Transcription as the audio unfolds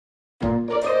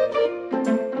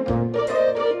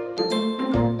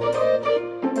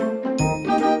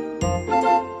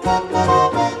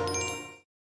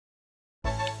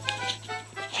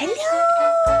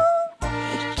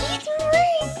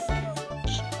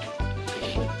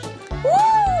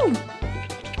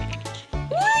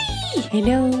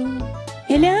Hello.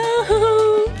 Hello.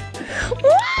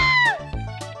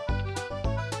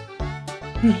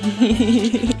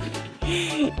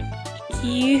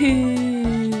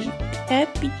 Cute.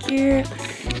 Happy girl.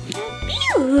 Happy.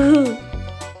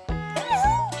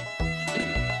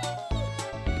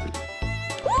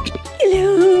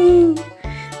 Hello.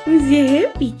 Who's a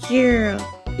happy girl?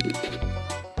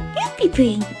 Happy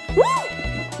pig. Woo!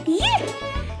 Yeah!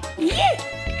 Yeah!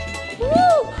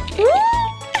 Woo! Woo!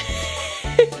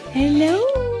 Hello.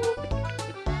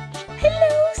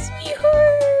 Hello,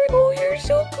 sweetheart. Oh, you're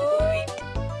so good.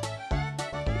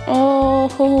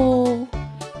 Oh.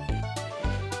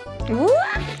 Wow!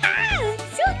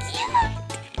 So cute.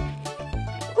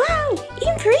 Wow!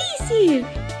 Impressive.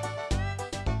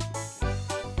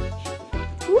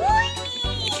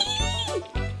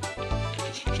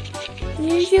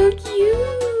 You're so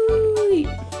cute!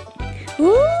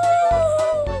 Ooh!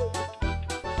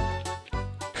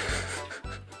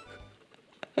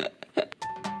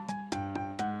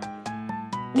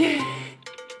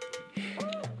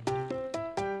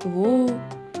 Whoa!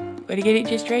 Gotta get it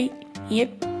just right.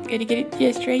 Yep, gotta get it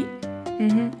just right.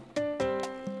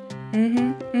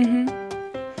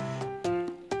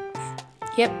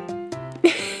 Yep.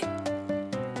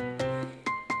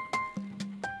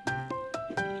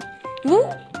 Woo!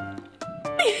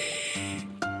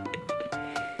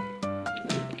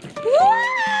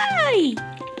 Why?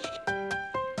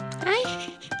 Hi.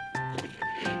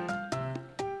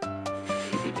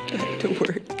 Back to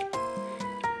work.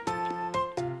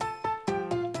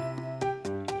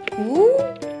 Woo!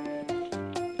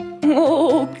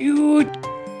 Oh, cute.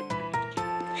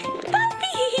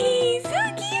 Puppy, so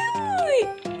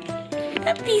cute.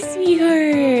 Puppy,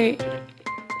 sweetheart.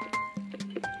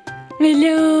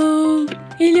 Hello.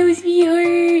 Hello,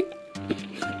 sweetheart.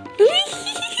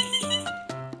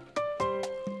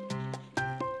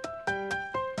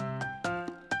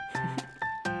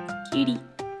 Cutie.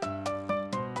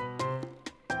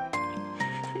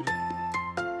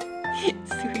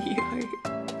 Sweetheart.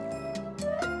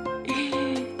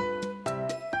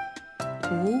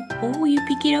 Oh, you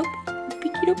pick it up. You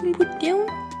pick it up and put it down.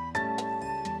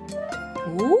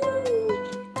 Oh.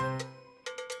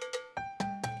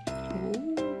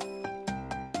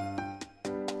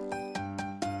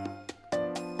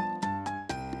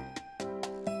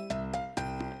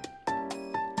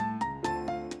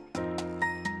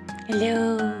 Hello.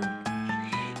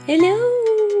 Hello.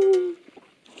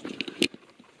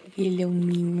 Hello,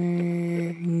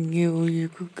 Memer. Yo, you're a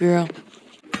good girl.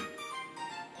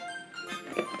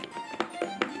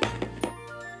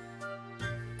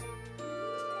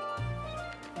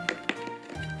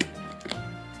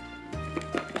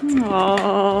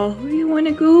 Oh, you want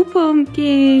to go,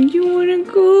 Pumpkin? You want to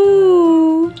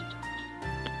go?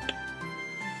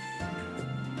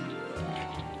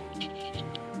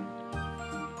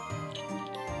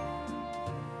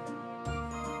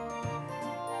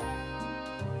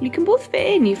 You can both fit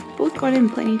in. You've both gone in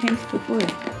plenty of times before.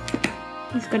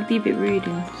 He's got to be a bit rude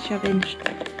and shove in.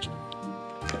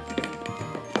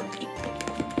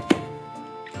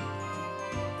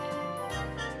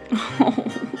 Oh,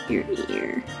 your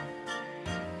ear.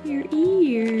 Your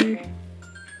ear.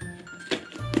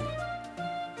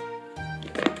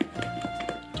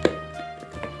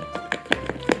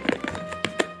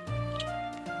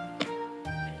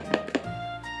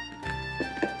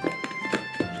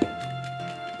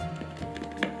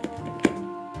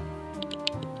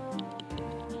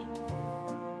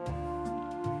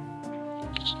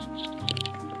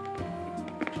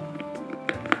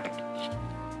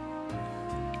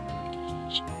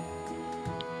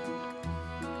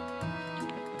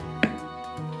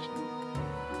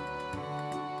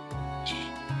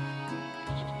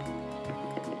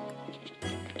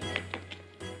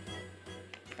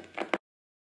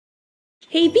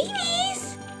 Hey,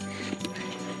 babies!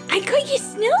 I got you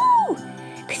snow!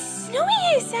 Cause it's snowing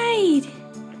outside!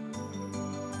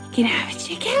 You can have a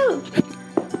check out!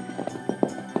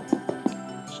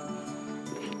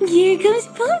 Here comes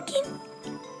Pumpkin!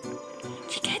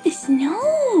 Check out the snow!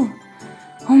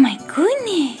 Oh my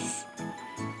goodness!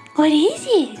 What is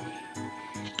it?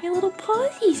 Your little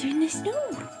pawsies are in the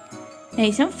snow. Now,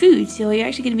 it's not food, so you're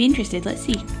actually going to be interested. Let's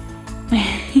see.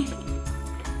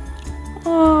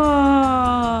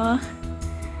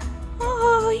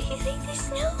 Oh, you like the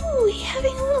snow? You're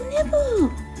having a little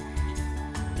nibble.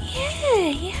 Yeah,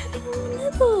 you're having a little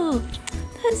nibble.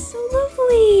 That's so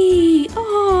lovely.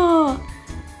 Oh,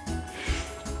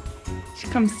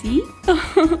 should come see?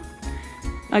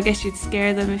 I guess you'd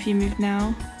scare them if you moved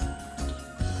now.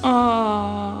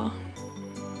 Oh.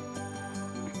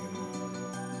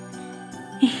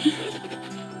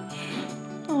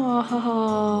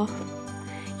 Oh,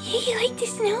 yeah, you like the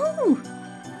snow.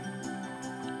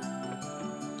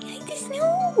 You like the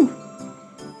snow.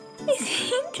 It's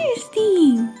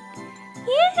interesting.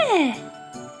 Yeah.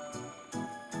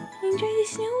 Enjoy the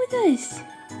snow with us.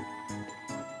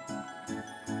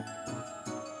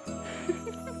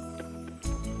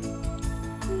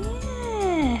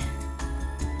 Yeah.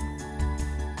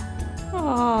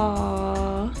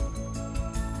 Aww.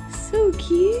 So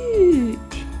cute.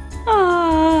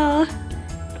 Aww.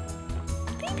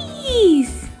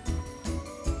 Babies.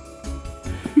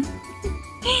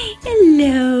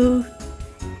 Hello.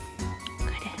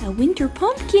 Got a winter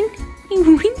pumpkin. A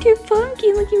winter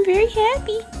pumpkin looking very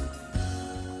happy.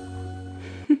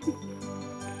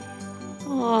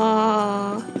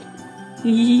 Aww.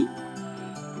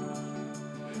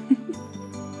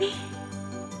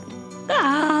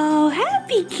 Oh,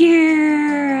 happy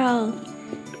girl.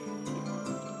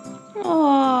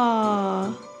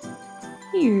 Aww.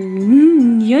 You're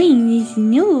enjoying the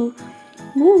snow.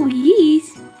 Oh,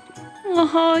 yes.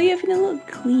 Oh, you're having a little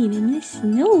clean in the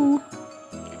snow.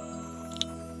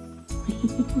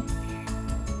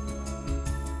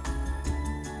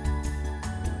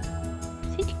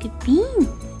 Such a good bean.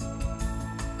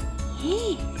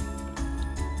 Yes.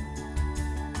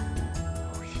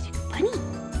 Oh, such a good bunny.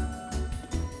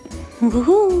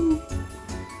 Ooh.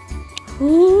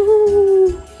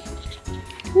 Ooh.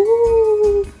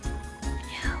 Ooh.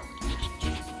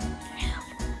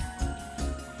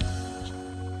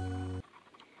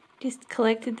 Just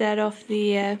collected that off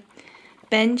the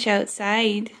bench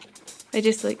outside. I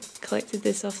just like collected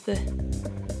this off the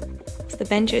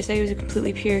bench outside. It was a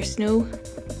completely pure snow.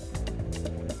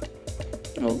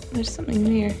 Oh, there's something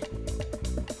there.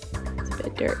 It's a bit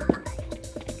of dirt.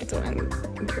 I don't have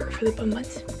dirt for the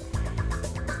buns.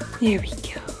 There we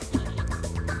go.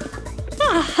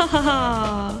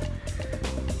 Ah!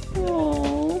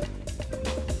 Oh.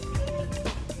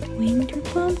 Winter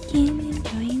pumpkin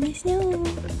enjoying the snow.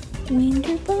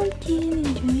 Winter pumpkin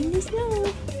enjoying the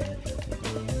snow.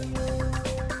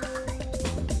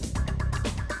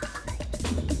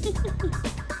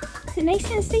 It's a nice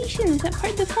sensation. Is that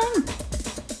part of the fun?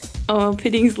 Oh,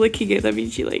 Pudding's licking it. That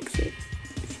means she likes it.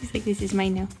 She's like, this is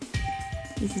mine now.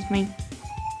 This is mine.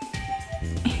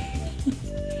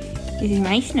 This is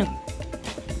my snow.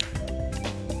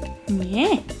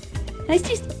 Yeah. I was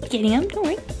just getting up. Don't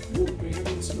worry.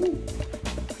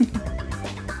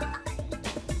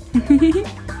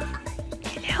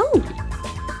 Hello.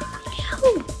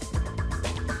 Hello.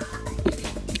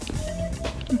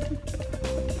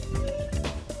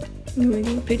 Ooh, I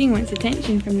think Pudding wants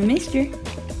attention from the mister.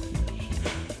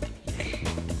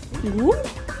 Ooh.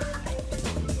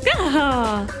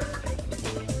 Ah!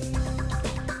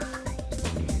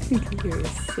 You're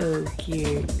so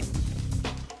cute.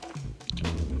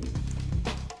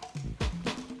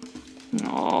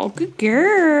 Oh, good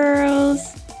girls.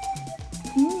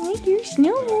 I like your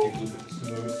snow.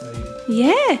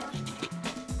 Yeah.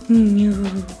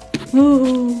 No.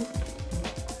 Oh.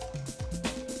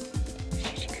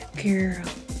 Such a good girl.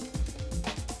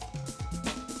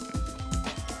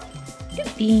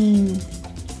 Good bean.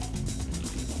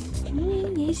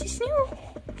 There's the snow.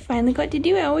 Finally got to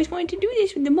do it. I always wanted to do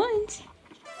this with the buns.